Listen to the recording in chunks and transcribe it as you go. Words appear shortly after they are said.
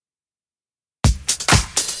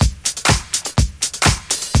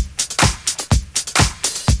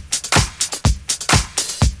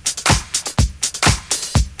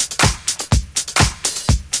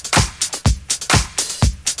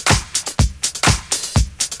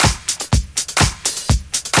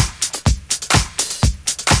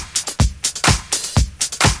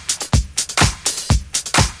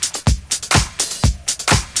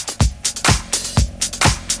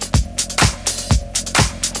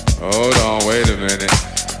Hold on, wait a minute.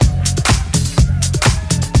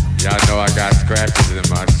 Y'all know I got scratches in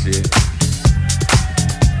my shit.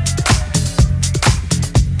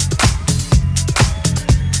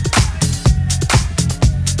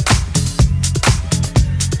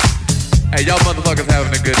 Hey, y'all motherfuckers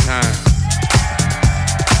having a good time.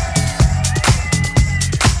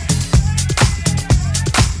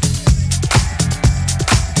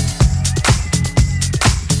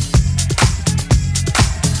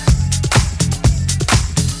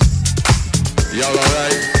 Y'all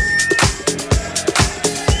alright?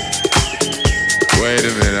 Wait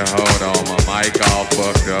a minute, hold on, my mic all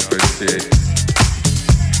fucked up and shit.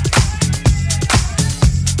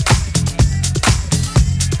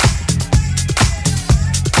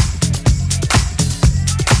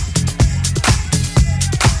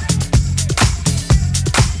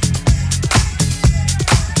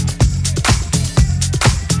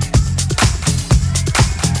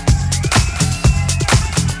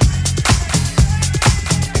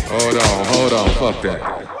 Hold on, fuck that.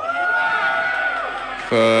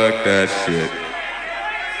 Fuck that shit.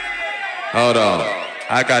 Hold on.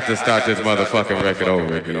 I got to start this motherfucking record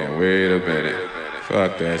over again. Wait a minute.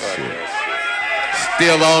 Fuck that shit.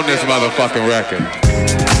 Still on this motherfucking record.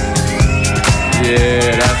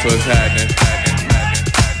 Yeah, that's what's happening.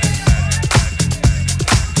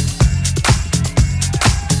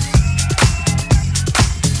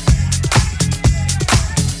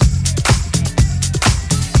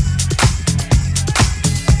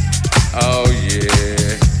 Oh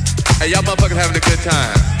yeah. Hey, y'all motherfuckers having a good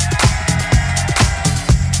time.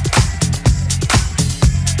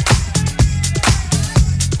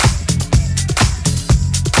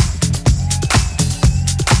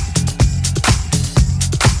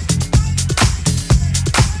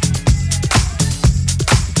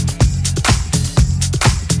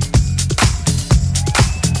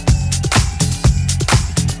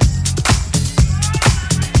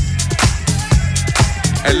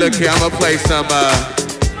 Hey, look here, I'ma play some,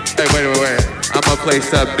 hey, wait. I'ma play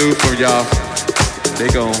something new for y'all. They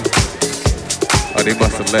oh, they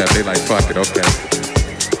must have left. They like, fuck it, okay.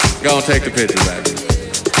 Go on, take the picture back.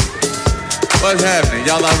 What's happening?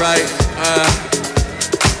 Y'all alright?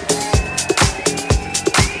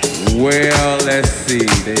 Well, let's see.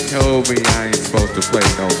 They told me I ain't supposed to play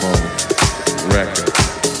no more records.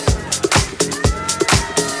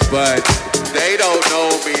 But they don't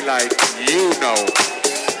know me like you know.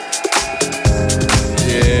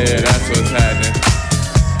 Yeah, that's what's happening.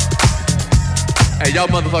 Hey, y'all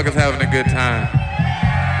motherfuckers having a good time.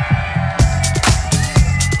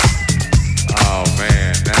 Oh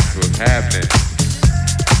man, that's what's happening.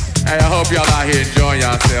 Hey, I hope y'all out here enjoying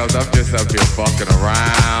yourselves. I'm just up here fucking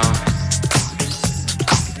around.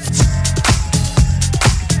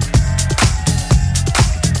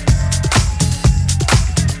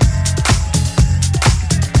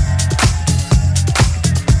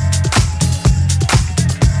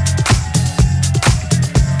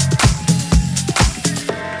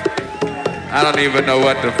 I don't even know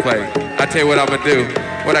what to play. I tell you what I'm gonna do.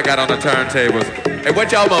 What I got on the turntables. Hey,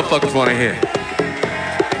 what y'all motherfuckers wanna hear?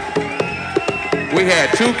 We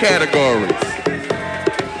had two categories.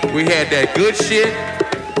 We had that good shit,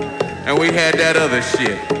 and we had that other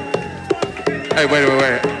shit. Hey, wait.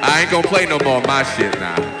 I ain't gonna play no more of my shit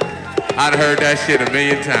now. I'd heard that shit a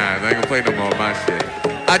million times. I ain't gonna play no more of my shit.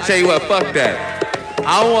 I tell you what, fuck that.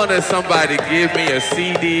 I wanted somebody to give me a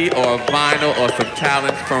CD or a vinyl or some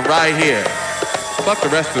talent from right here. Fuck the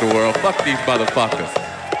rest of the world. Fuck these motherfuckers.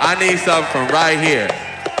 I need something from right here.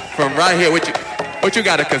 From right here. What you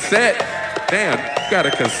got, a cassette? Damn, you got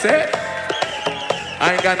a cassette?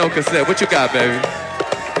 I ain't got no cassette. What you got, baby?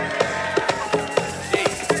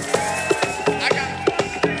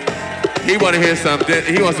 He wanna hear something.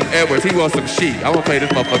 He wants some Edwards. He wants some Sheep. I wanna play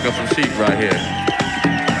this motherfucker some Sheep right here.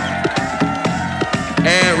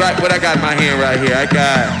 And right, what I got in my hand right here, I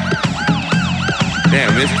got,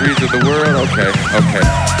 damn, Mysteries of the World, okay.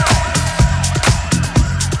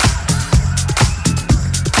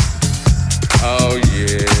 Oh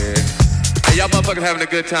yeah. Hey, y'all motherfuckers having a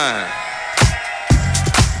good time.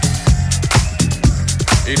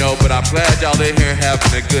 You know, but I'm glad y'all in here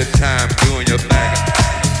having a good time doing your thing.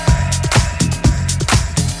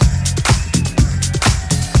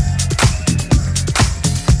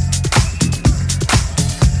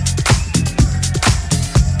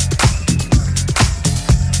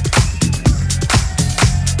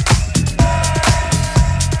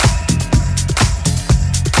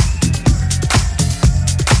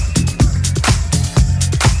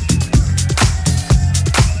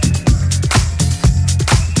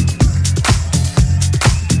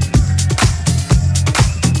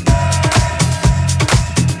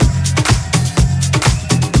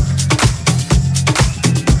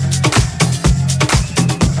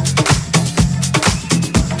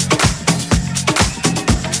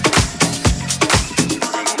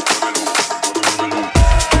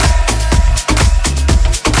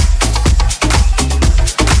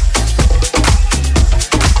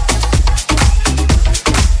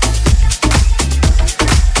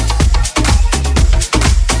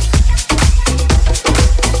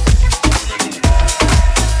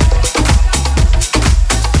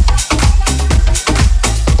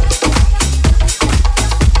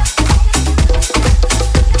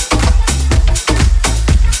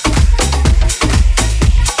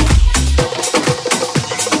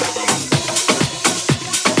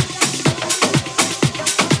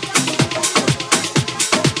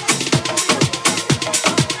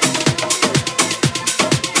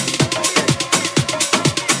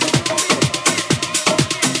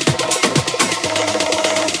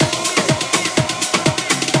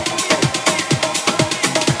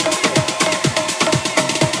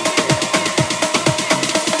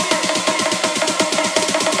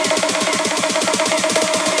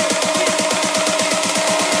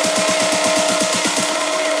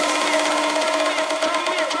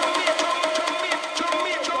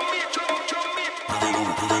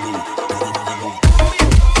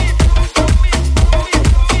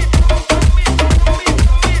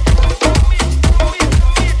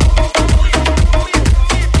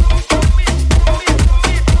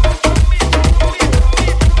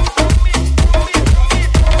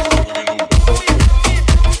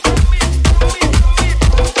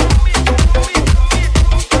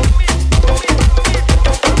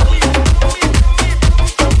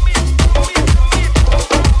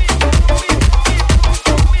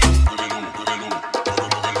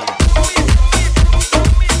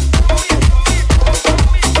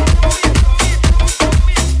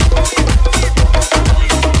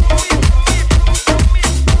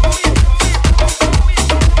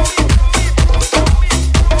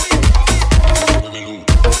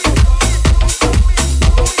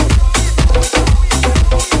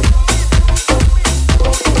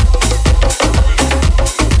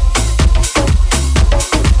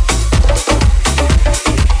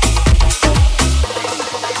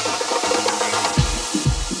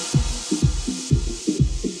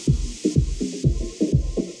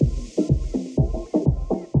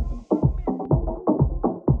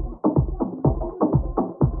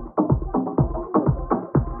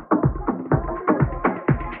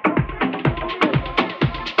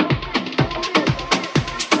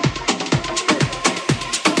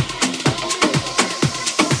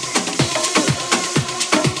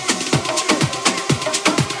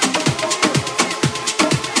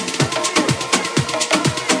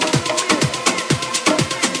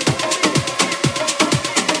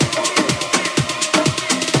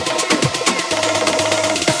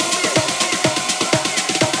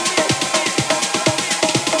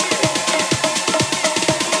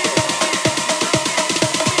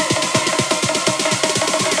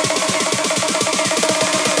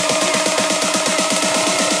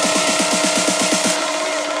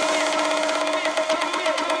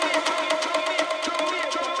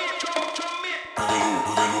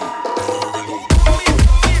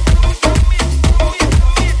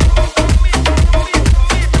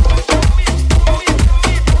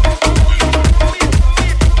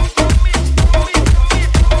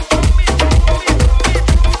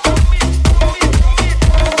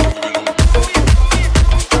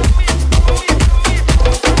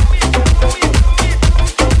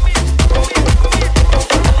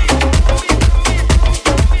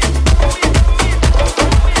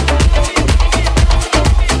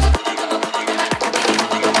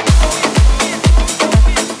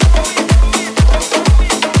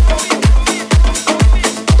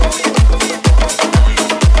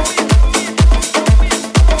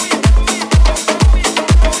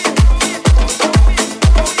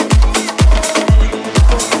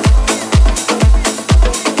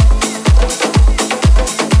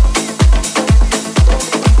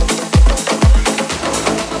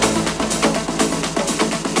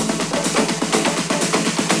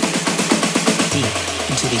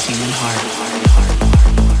 human heart.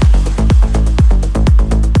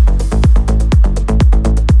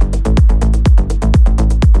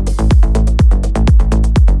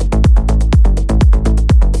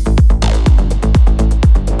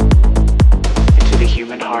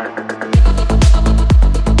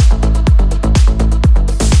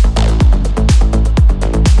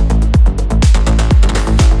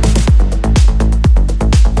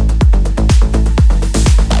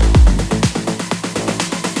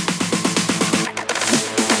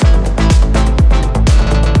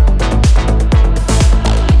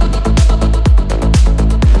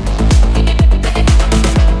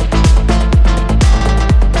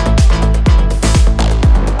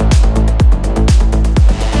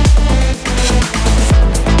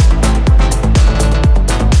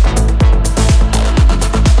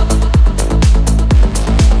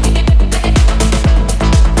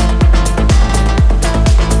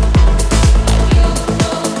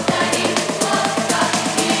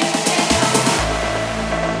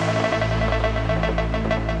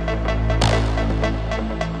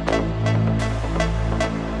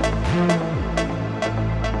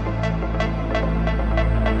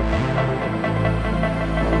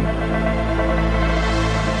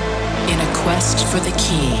 For the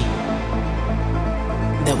key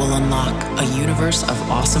that will unlock a universe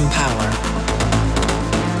of awesome power,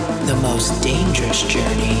 the most dangerous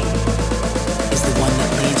journey is the one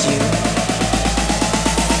that leads you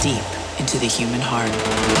deep into the human heart.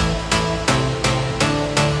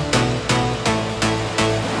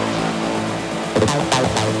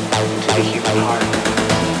 To the human heart.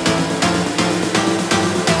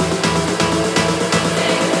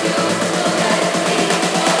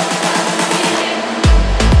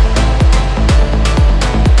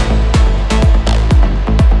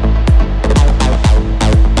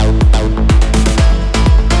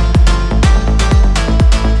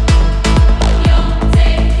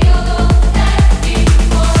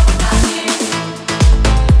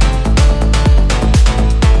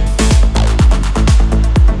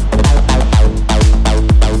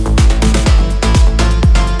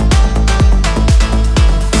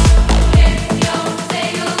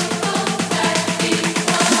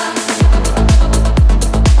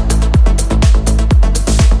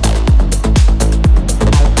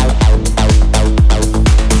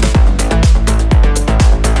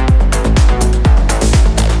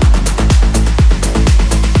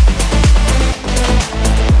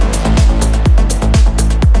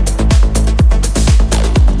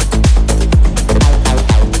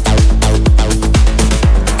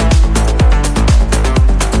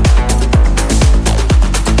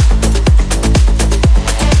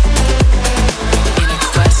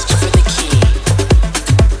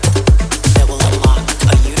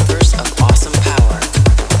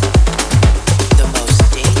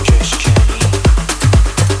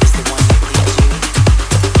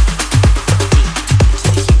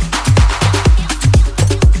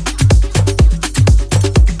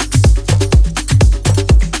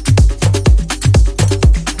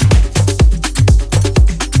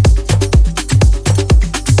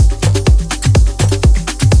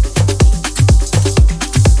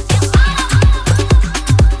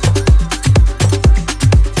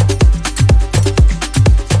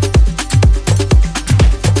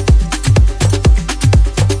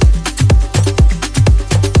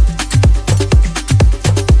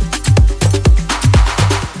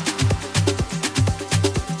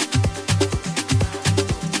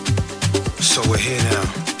 Here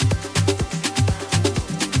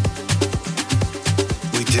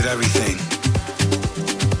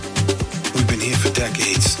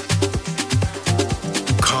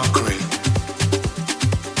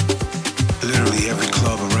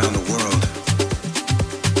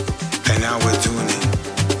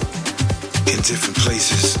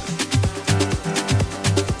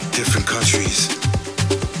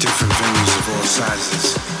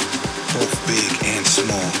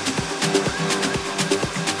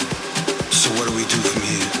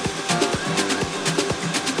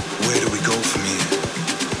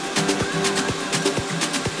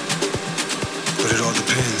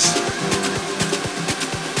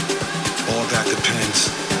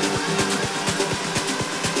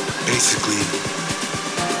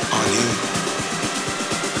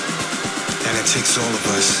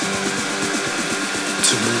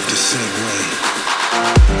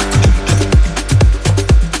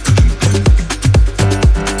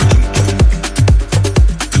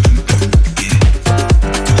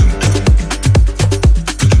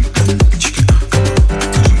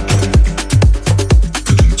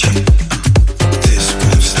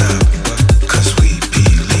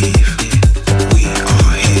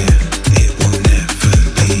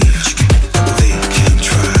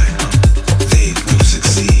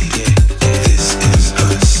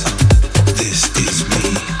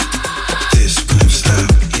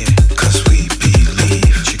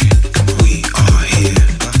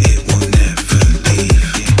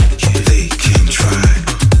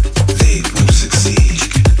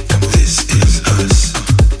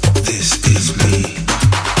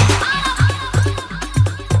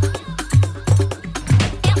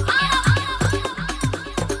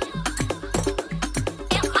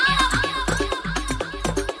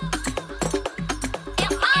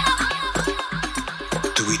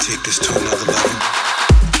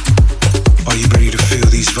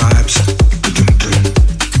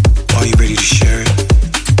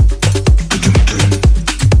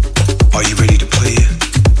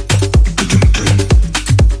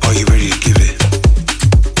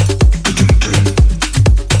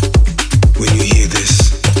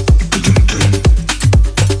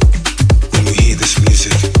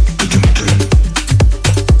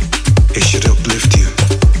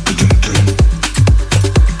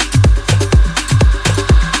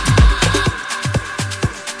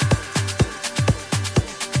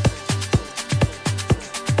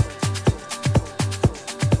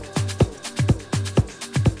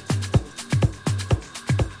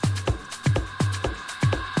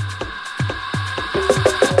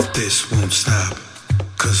won't stop,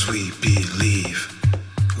 'cause we believe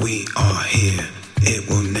we are here, it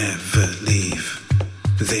will never leave.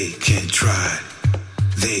 They can try,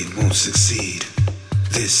 they won't succeed.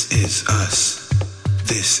 This is us,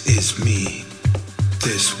 this is me.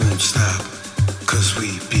 This won't stop, 'cause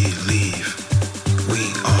we believe we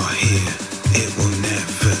are here, it will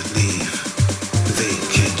never leave. They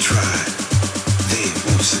can try, they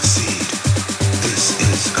won't succeed. This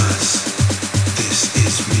is us, this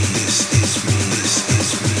is me, this is me, this is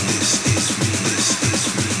me, this is me, this is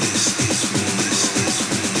me, this is me, this is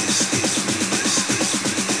me, this is me, this is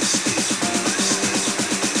me, this is me.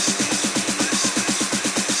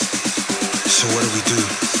 So what do?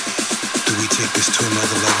 Do we take this to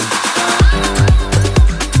another level?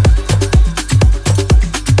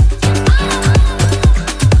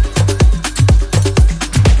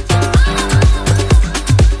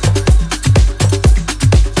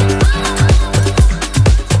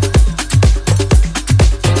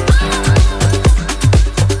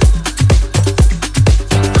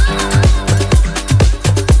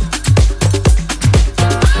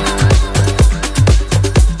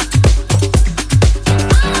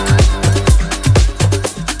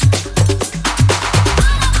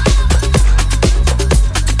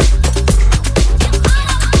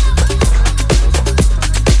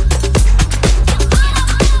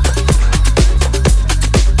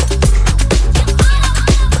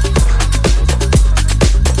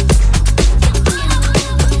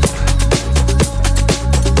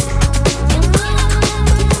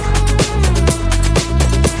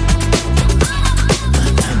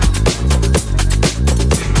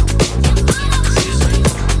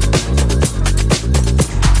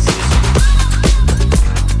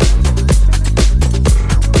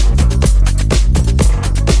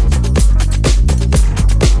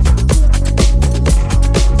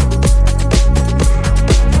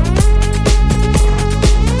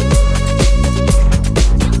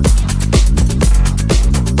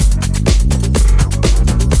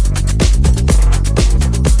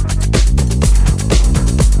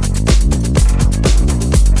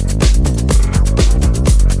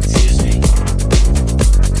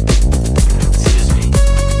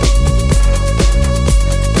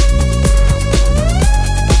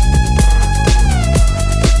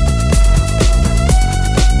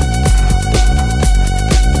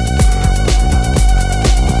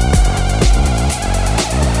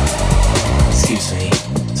 Excuse me,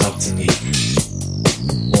 talk to me.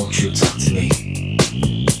 Won't you talk to me?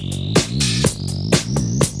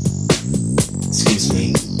 Excuse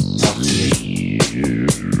me, talk to me.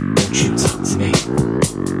 Won't you talk to me?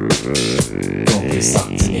 Won't please talk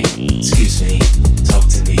to me? Excuse me, talk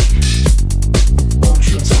to me. Won't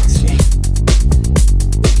you talk to me?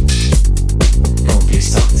 Won't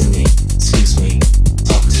please talk to me? Excuse me,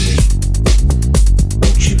 talk to me.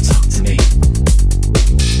 Won't you talk to me?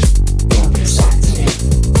 Won't please talk to me?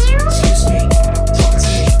 Excuse me, talk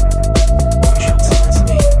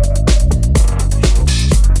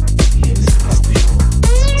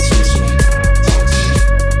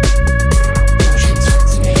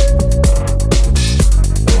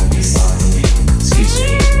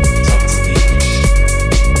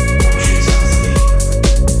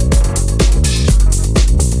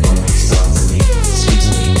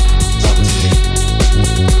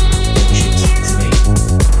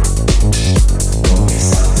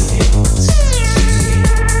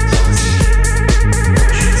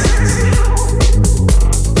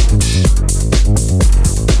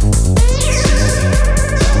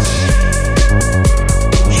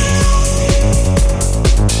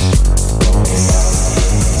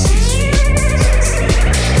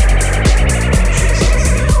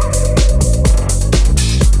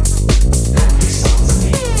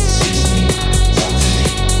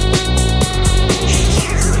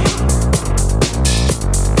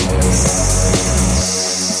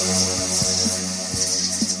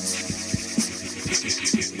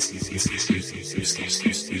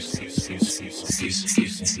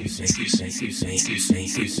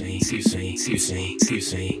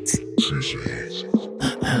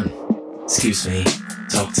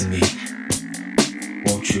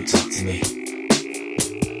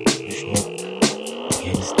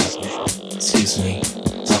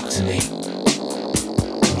to me.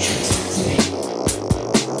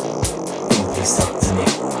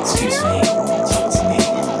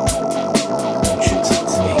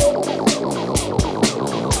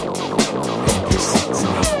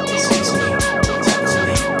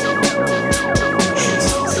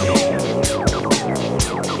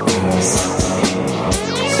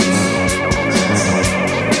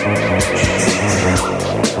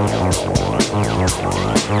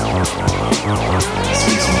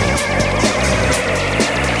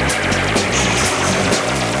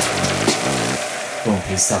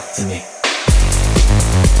 talk to me.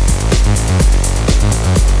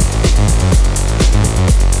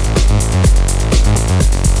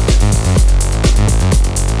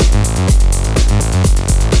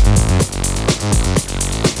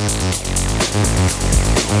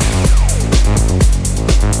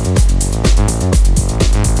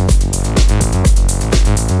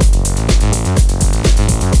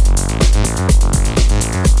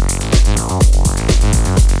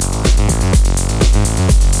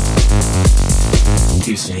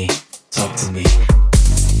 Excuse me, talk to me.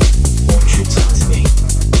 Won't you talk to me?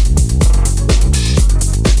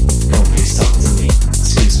 No, please talk to me.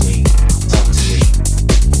 Excuse me, talk to me.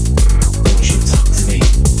 Won't you talk to me?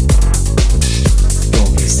 No,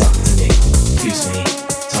 please talk to me. Excuse me,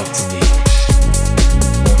 talk to me.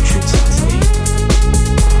 Won't you talk to me?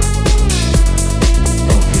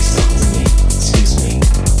 No, please talk to me. Excuse me,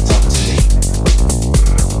 talk to me.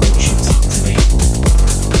 Won't you talk to me?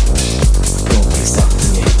 No, please talk to me.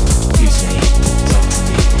 Excuse me, talk to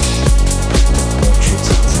me. Won't you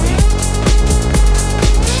talk to me?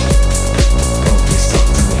 No, please talk to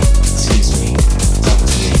me. Excuse me, talk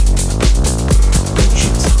to me. Won't you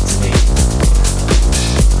talk to me?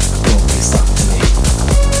 No, please talk to me.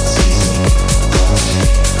 Excuse me,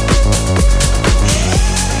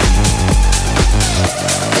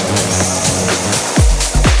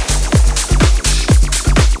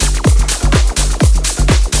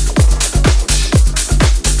 talk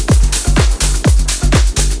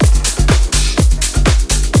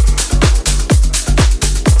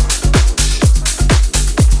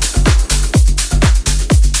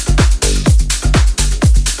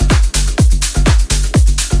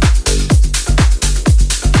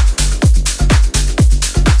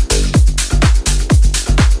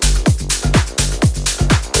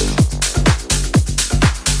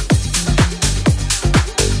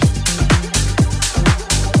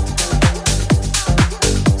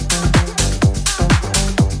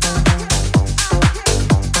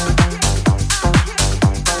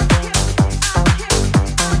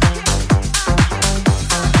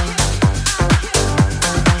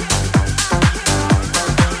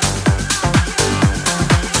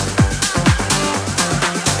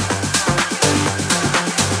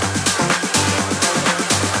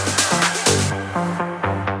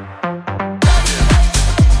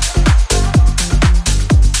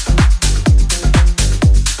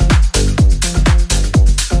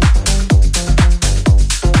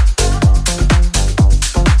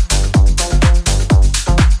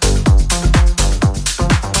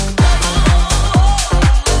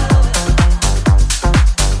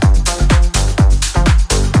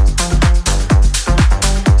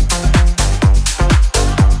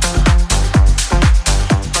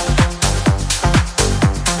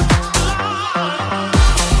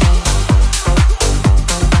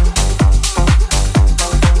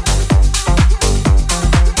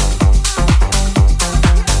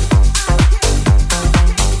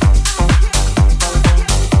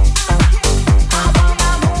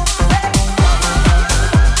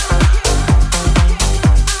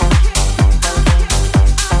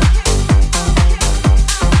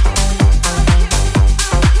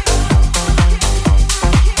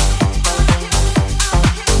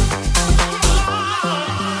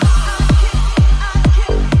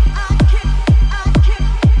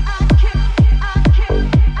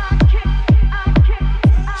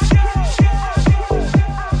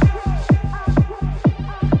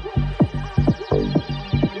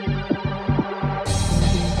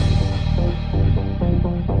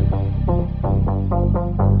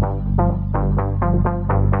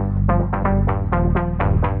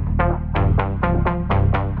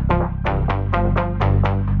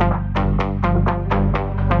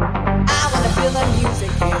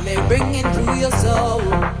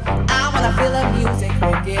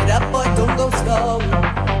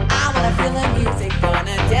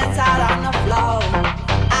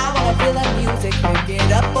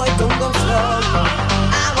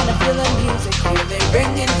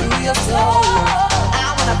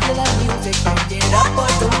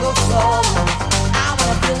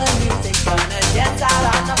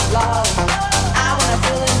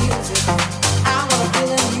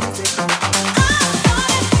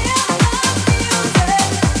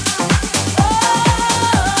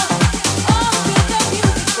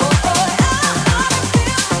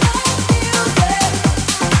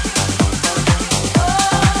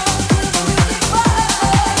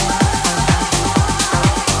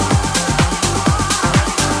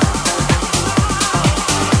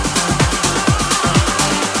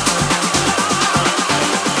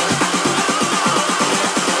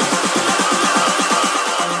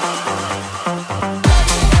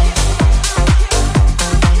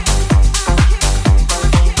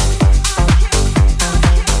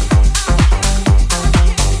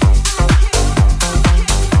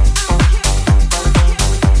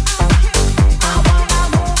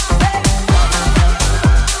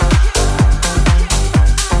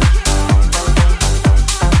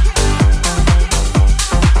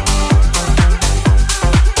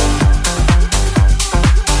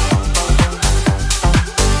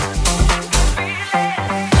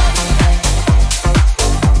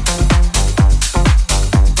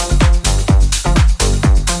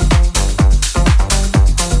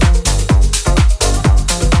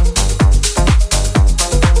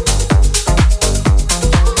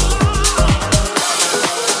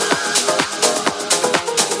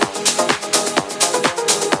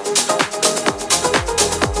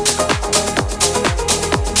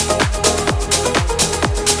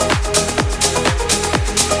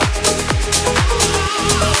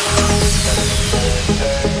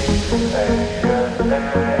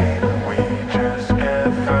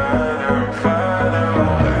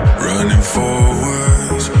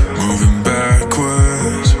forwards, moving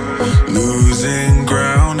backwards, losing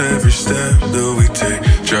ground every step that we take.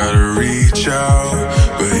 Try to reach out,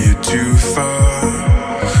 but you're too far,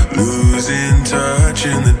 losing touch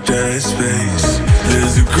in the dead space.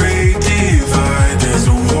 There's a great divide, there's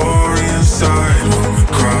a war inside. When we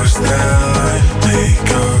cross that line, make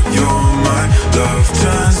up your mind. Love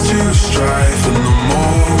turns to strife, and the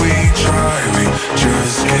more we try, we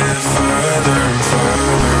just get further and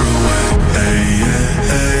further away. Hey, yeah,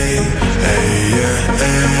 hey, hey, yeah,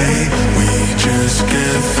 hey. We just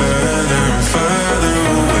get further and further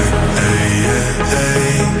away. Hey, yeah,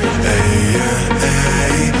 hey, hey, yeah,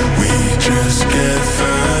 hey. We just get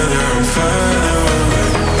further and further away.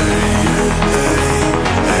 Hey, yeah, hey,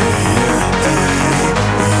 hey, yeah, hey.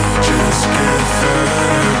 We just get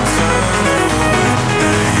further and further away.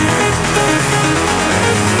 Hey, yeah, hey, hey,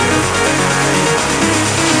 yeah, hey. We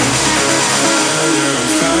just get further and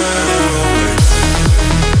further away.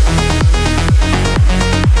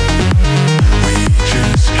 We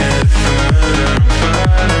just get further and further away. We just get further and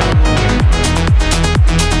further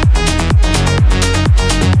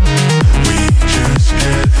away.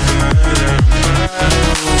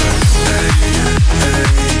 Hey, yeah, hey,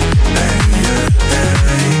 hey, yeah,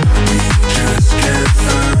 hey. We just get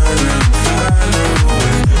further and further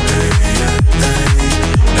away. Hey, yeah, hey,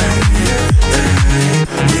 hey, yeah, hey.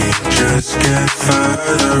 We just get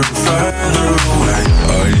further and further away.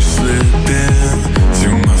 Are you slipping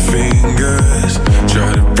through my fingers? Try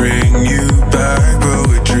to bring you back, but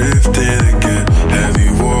we're drifting again. Heavy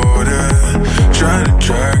water, trying to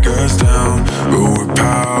drag us down, but we're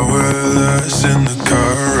powerless in the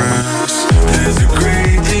currents. There's a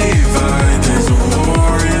great divide, there's a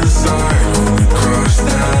war inside. When we cross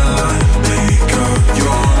that line, make up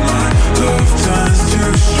your mind. Love turns to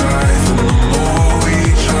strife, and the more we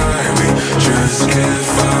try, we just get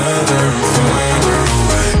further and further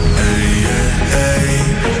away. Hey, yeah, hey,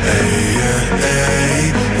 hey, yeah, hey.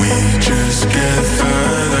 We just get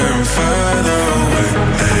further and further away.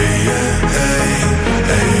 Hey, yeah, hey,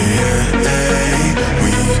 hey, yeah, hey.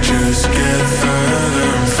 We just get further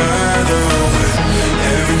and further away.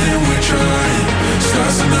 Everything we're trying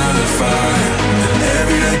starts another fire, and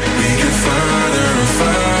every day we get further and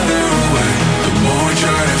further away. The more we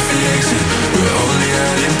try to fix it, we're only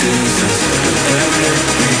adding distance, and every day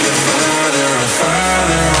we get further and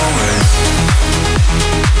further away.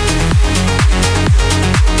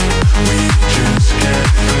 We just get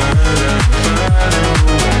further and further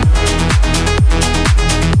away.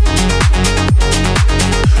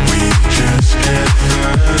 We just get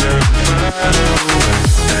further and further away.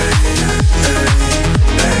 Hey, yeah, hey,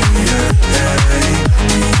 hey, yeah, hey.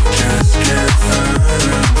 We just get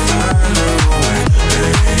further and further away.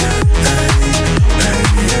 Hey, yeah, hey, hey,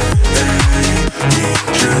 yeah, hey. We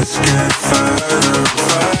just get further and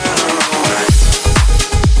further away.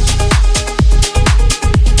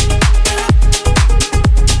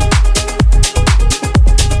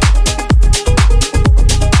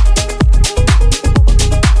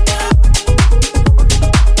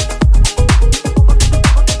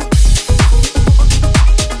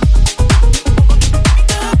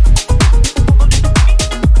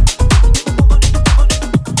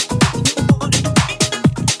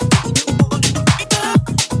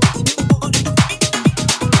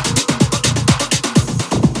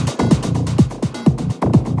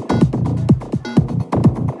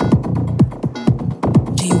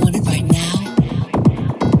 Do you want it right now?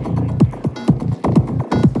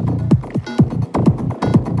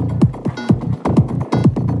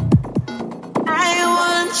 I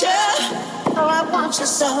want you, oh I want you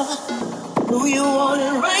so. Do you want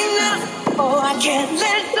it right now? Oh I can't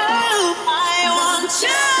let it go. I want you.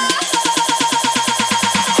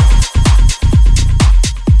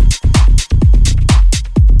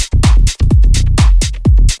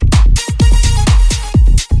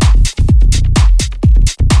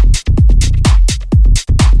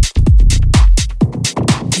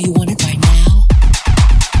 Do you want it right now?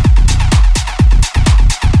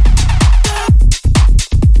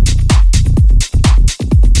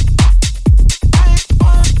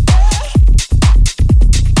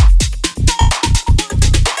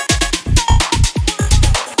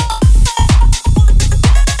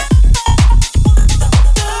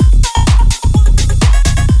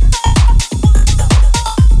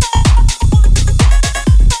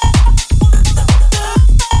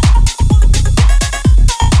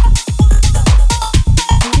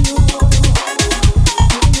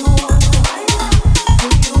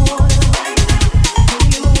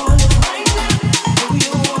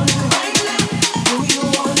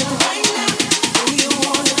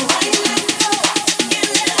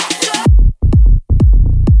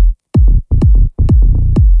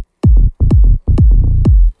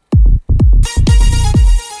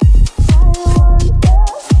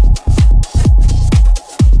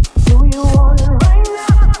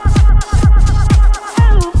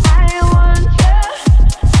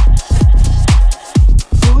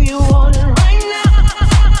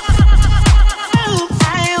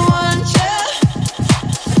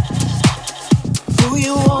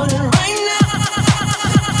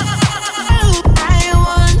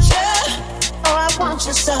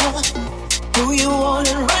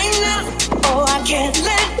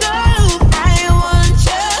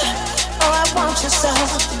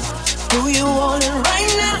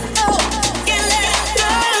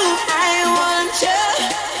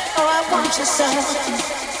 you so.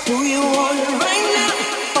 Do you want it right now?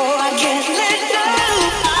 Oh, I can't let go.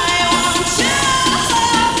 I want you.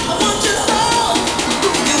 I want you so.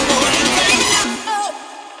 Do you want it right now? Oh.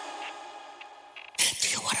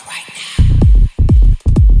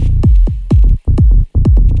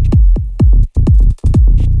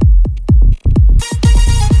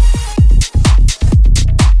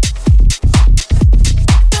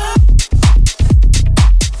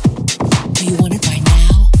 Do you want it right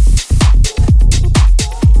now?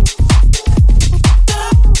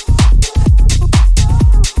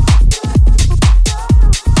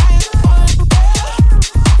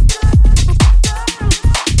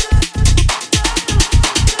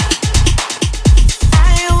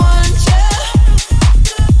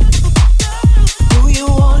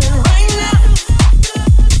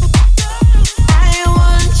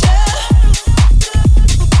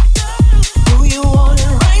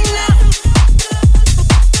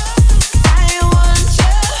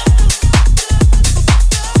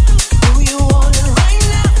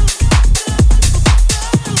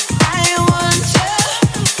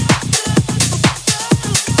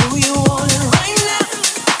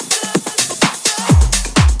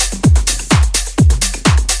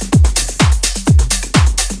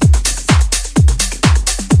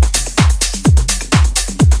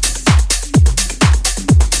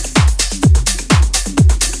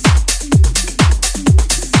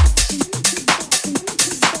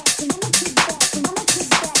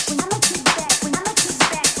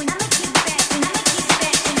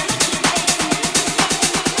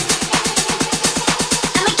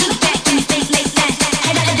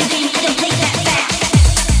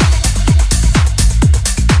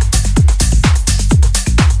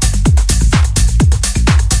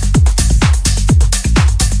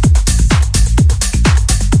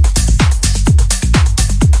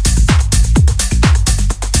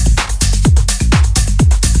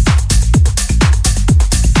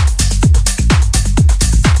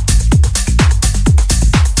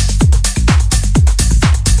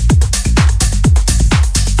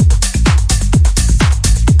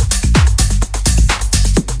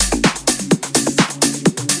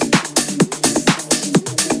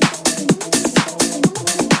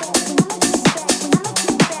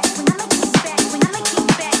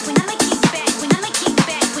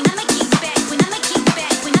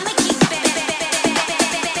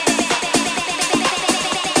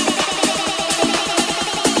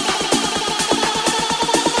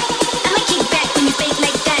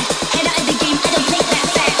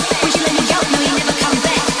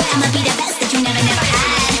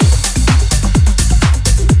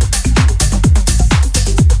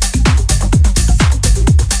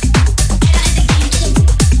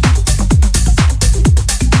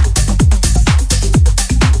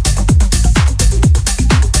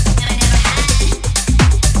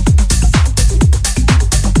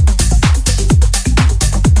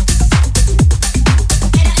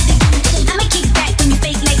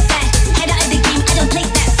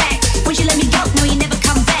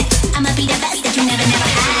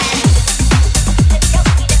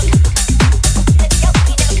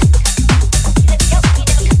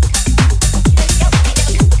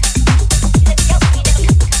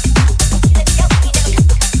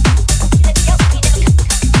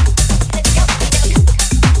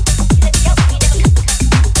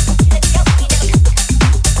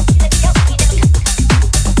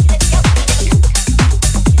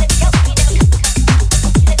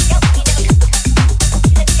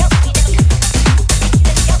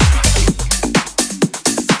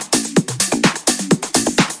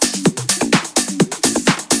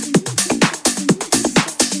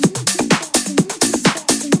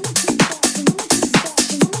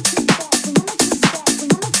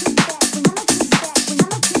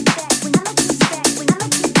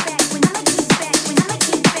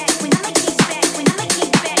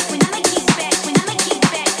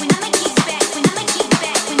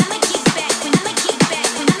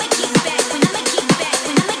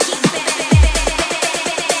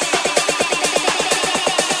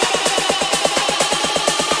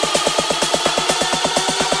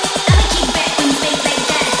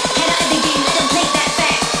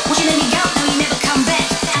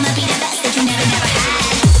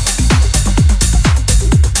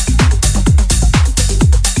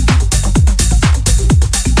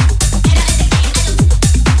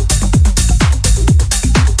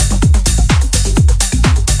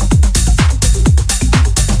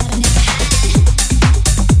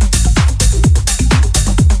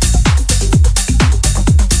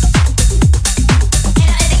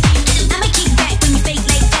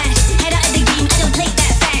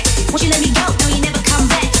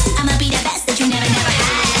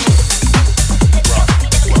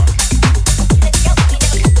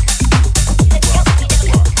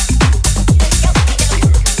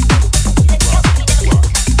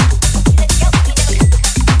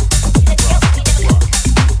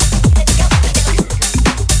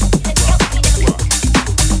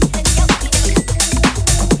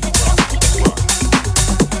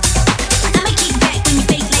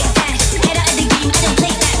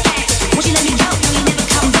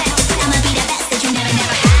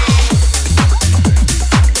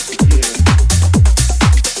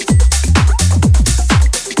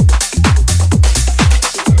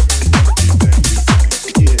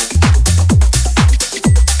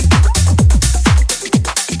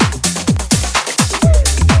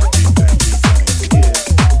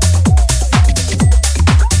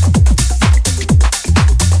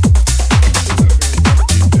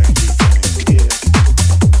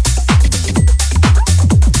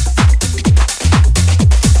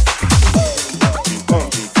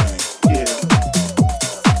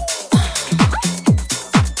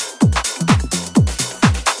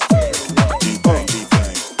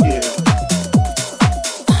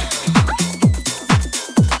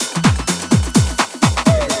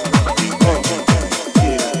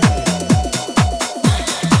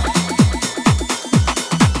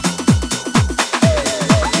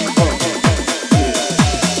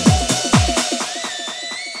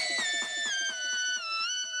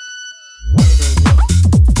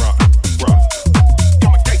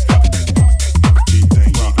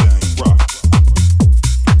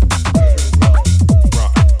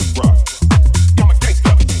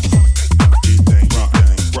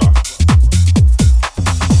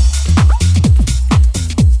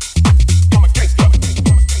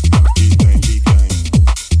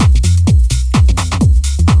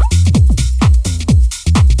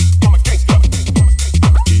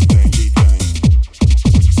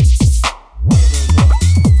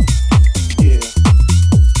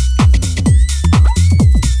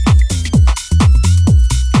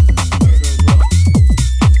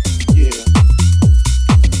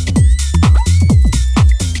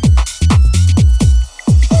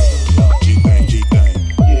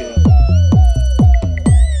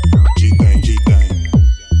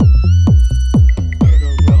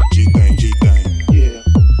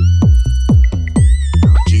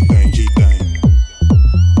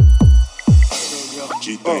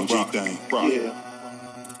 G-thing, rock.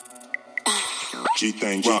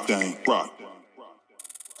 G-thing, G-thing, rock.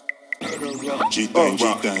 G-thing,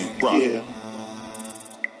 G-thing, rock.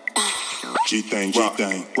 G-thing,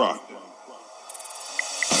 G-thing, rock.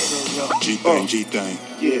 G-thing, G-thing.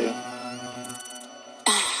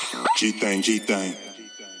 G-thing, G-thing.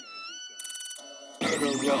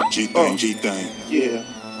 G-thing, G-thing.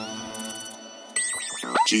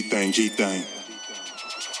 G-thing, G-thing.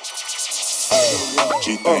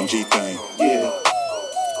 G-thing, G-thing.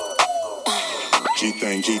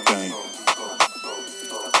 G-thing, G-thing.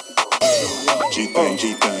 G-thing,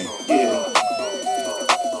 G-thing.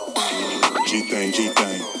 G-thing,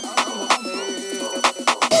 G-thing.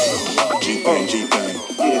 G-thing,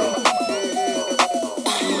 G-thing.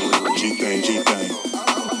 G-thing, G-thing.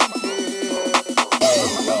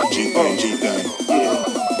 G-thing, G-thing.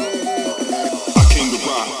 I came to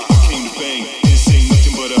rock, I came to bang. Didn't say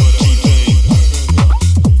nothing but a G-thing.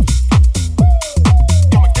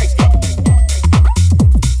 I'm a gangsta.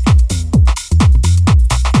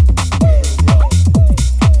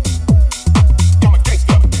 I'm a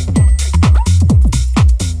gangsta.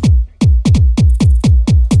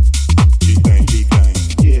 G-thing, G-thing.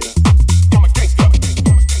 I'm a gangsta. G-thing, G-thing. G-thing, G-thing. I'm a gangsta.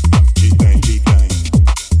 G-thing, G-thing.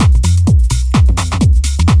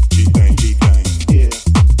 G-thing, G-thing. G-thing, G-thing. G-thing,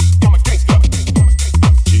 G-thing.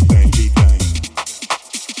 G-thing, G-thing.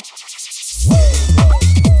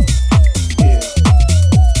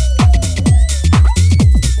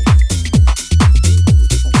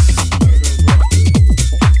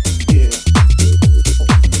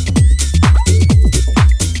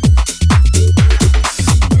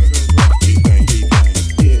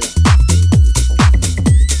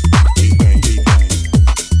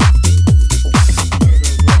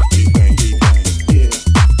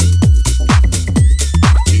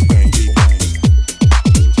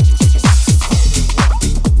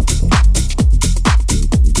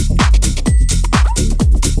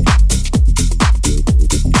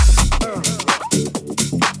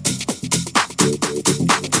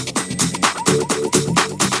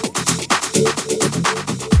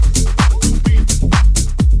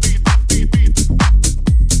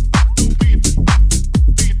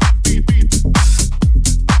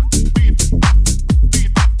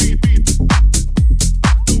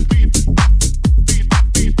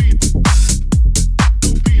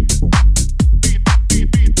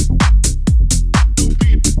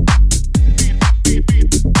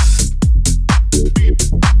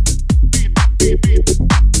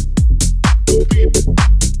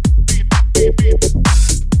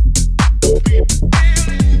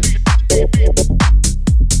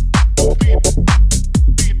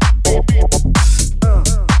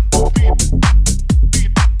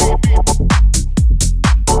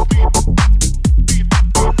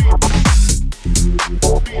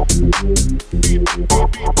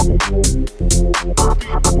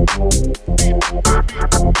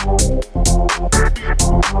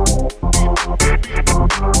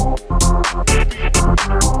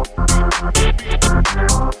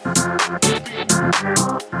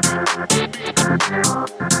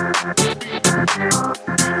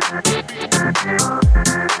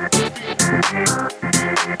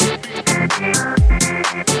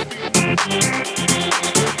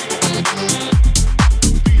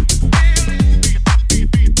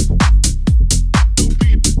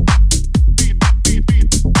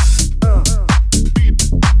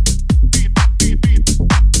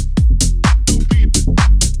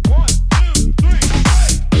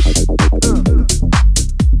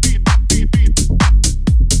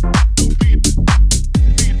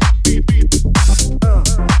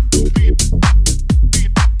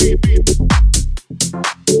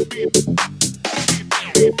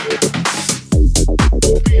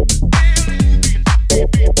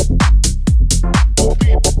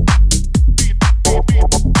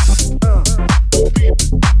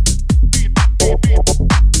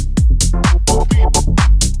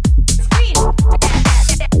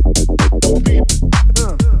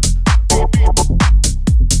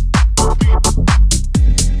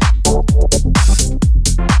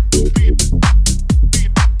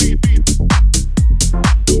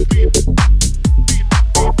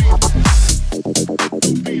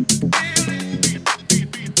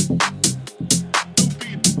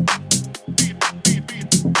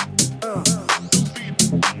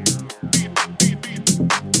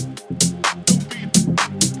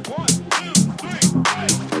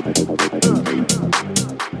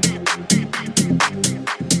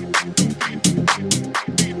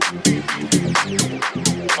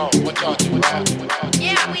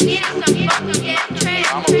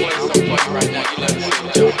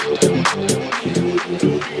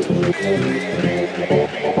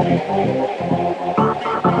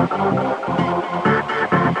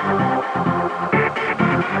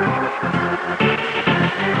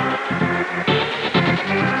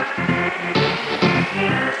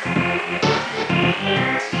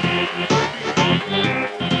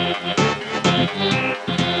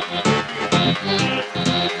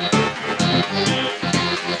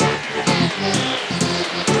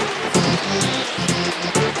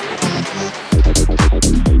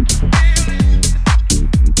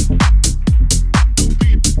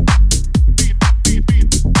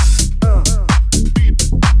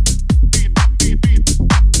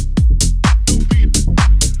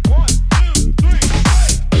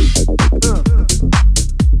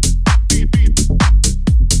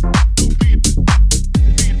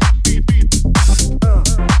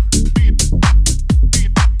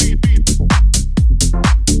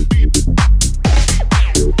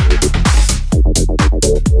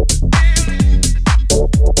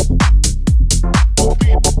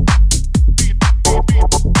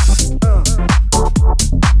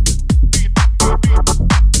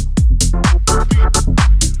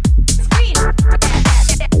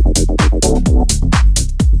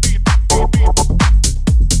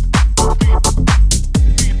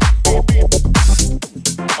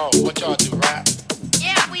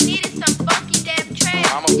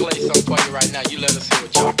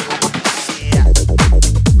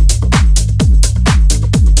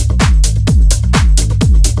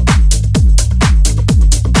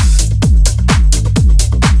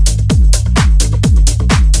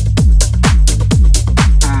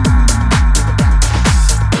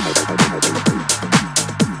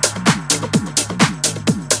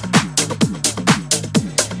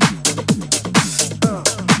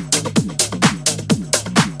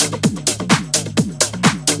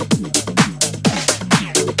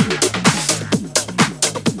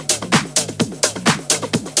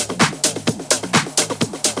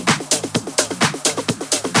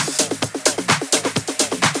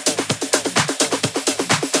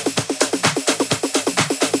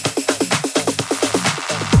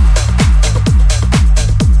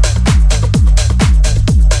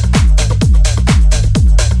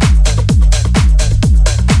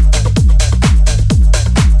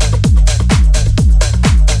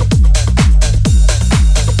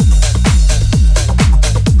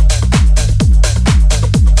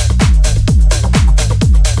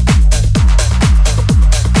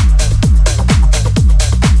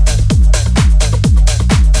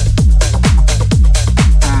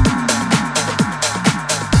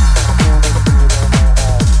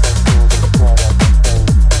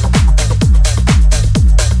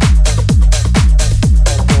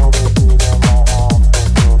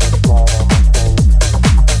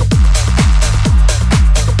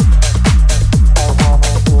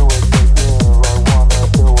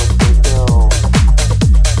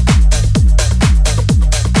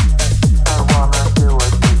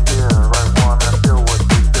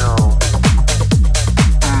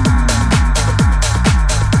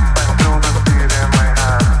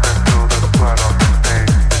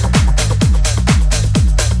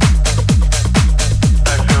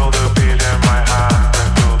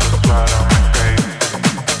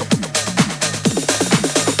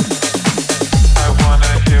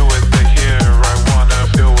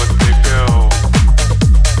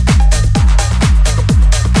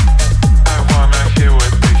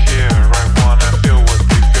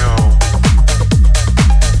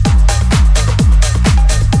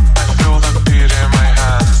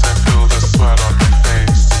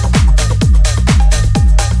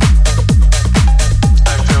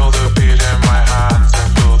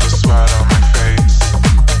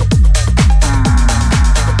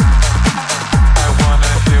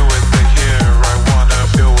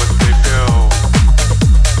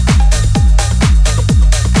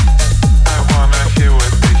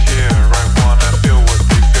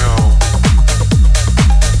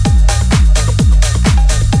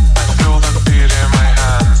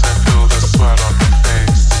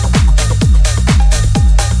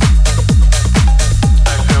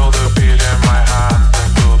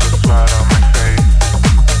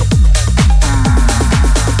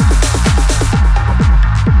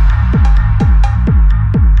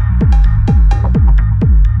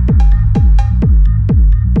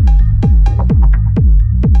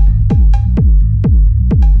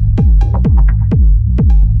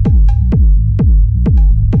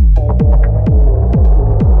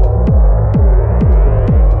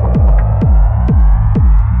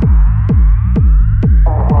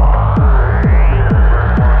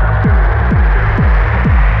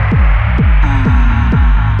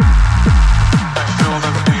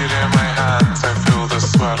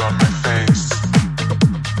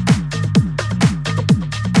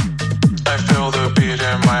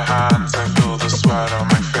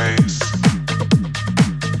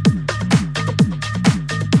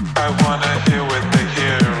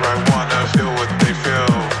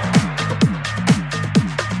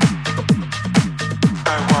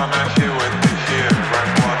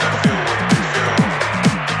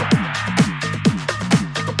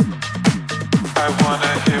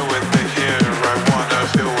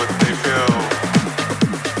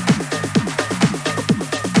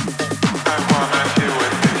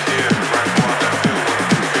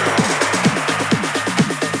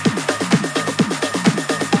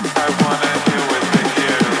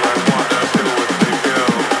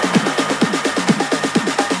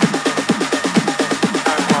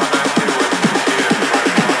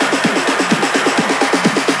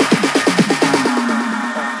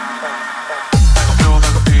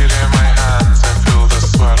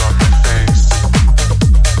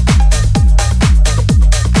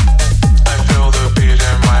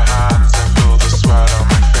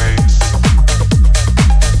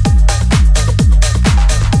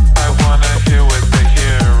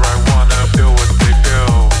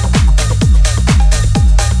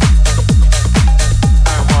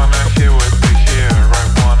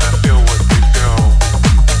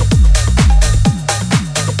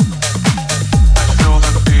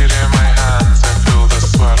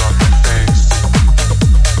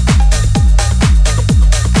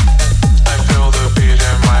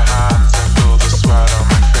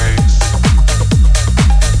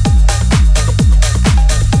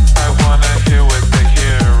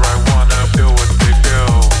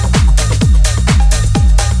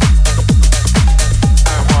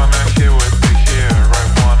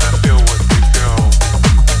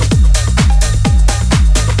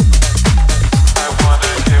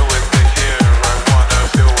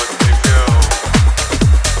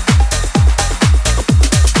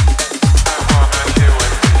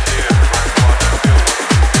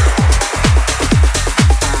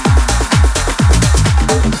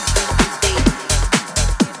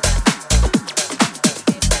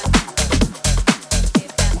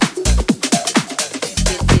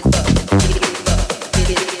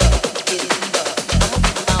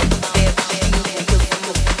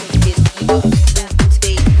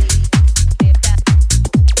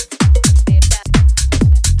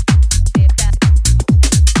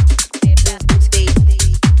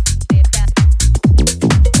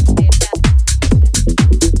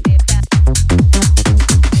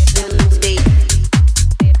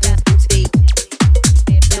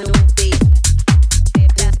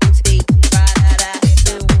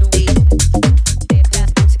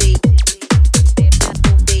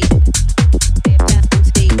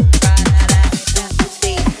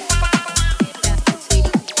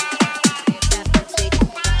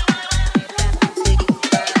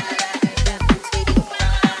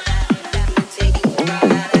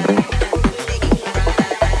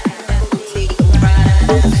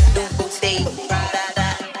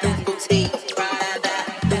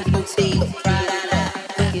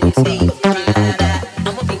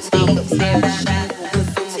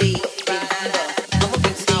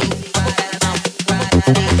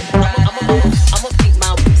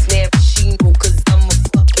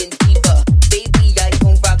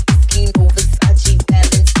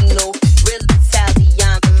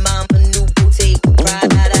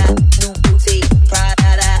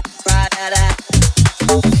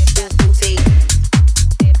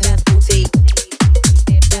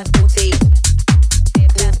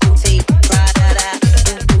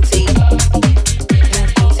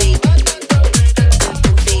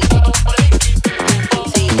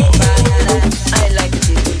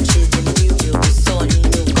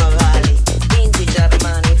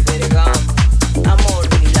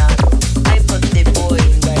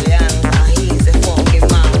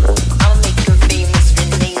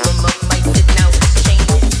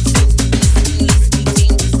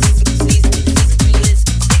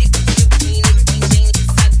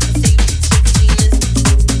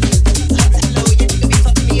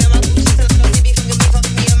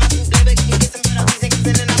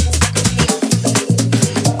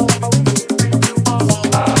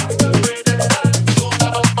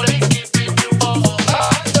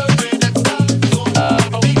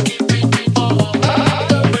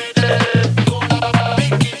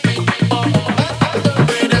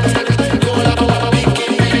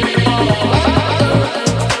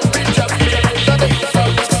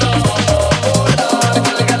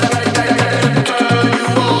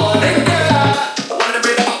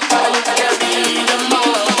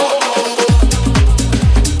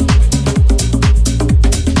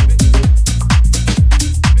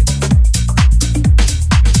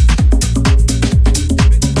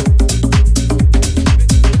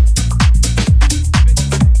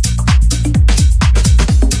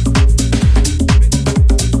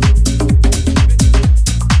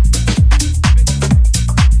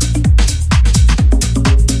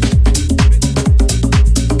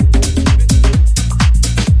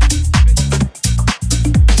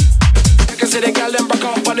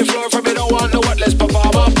 want know what they